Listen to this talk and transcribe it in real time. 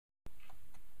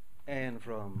And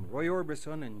from Roy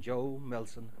Orbison and Joe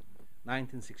Melson,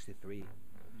 1963,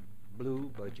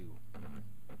 Blue Bayou.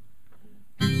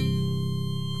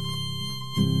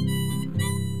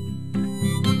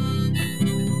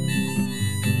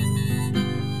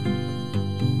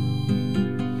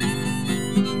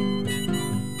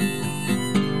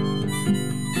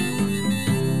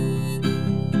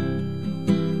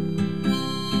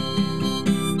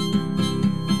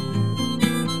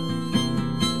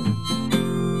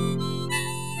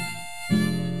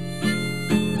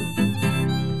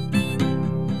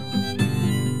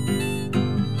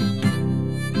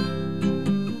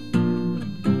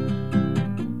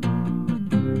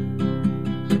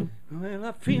 Well,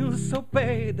 I feel so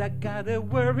bad, I got a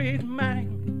worried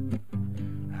mind.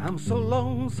 I'm so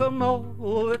lonesome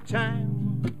all the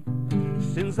time.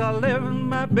 Since I left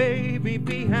my baby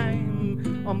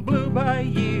behind on Blue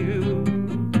Bayou.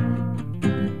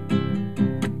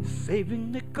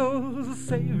 Saving nickels,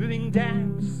 saving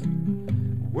dimes,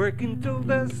 working till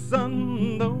the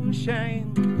sun don't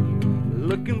shine.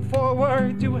 Looking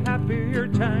forward to happier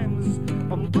times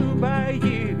on Blue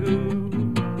Bayou.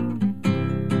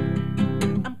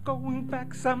 Going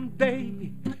back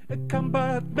someday, come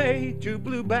but May, to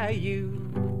Blue Bayou,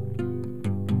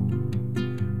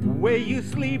 where you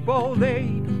sleep all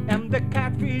day and the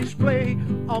catfish play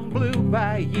on Blue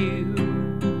Bayou.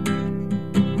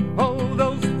 All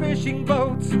those fishing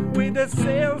boats with the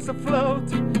sails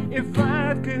afloat, if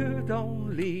I could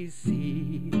only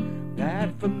see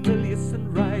that familiar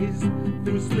sunrise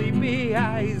through sleepy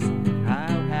eyes, how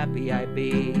happy I'd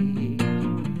be.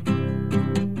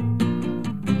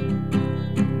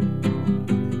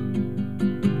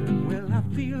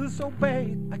 So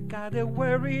bad, I got a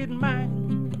worried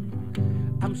mind.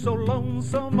 I'm so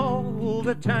lonesome all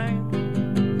the time.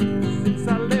 Since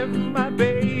I left my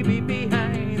baby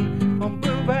behind on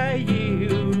Blue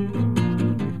Bayou.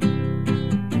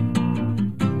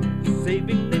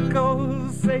 Saving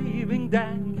nickels, saving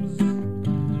dimes,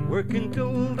 working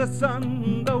till the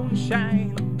sun don't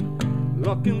shine.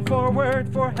 Looking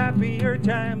forward for happier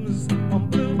times on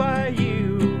Blue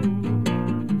Bayou.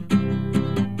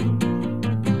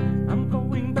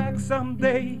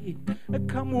 Someday,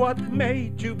 come what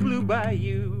may, to Blue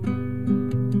Bayou,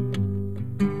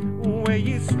 where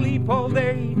you sleep all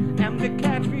day and the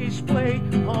catfish play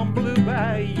on Blue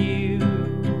Bayou.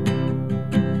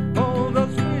 All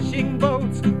those fishing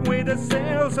boats with the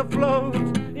sails afloat,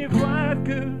 if I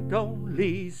could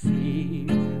only see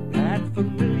that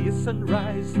familiar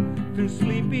sunrise through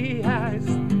sleepy eyes,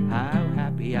 how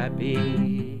happy I'd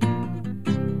be.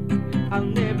 I'll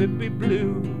never be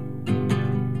blue,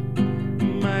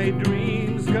 my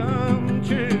dreams come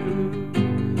true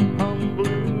on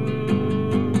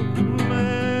Blue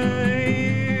Bayou.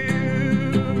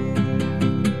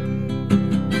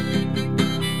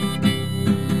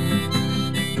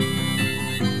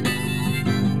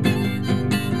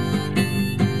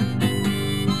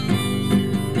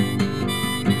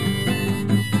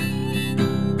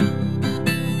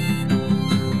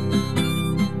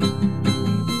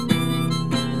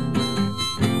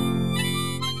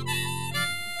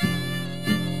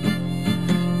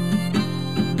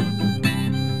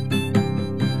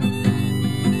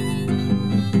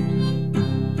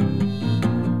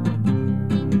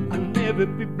 Never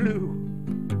be blue,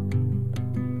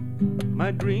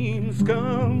 my dreams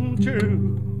come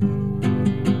true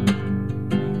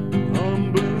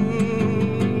on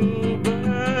Blue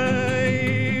Bayou.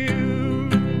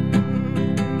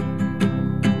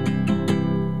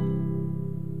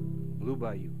 Blue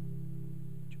Bayou,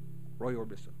 Roy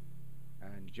Orbison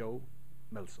and Joe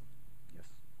Melson.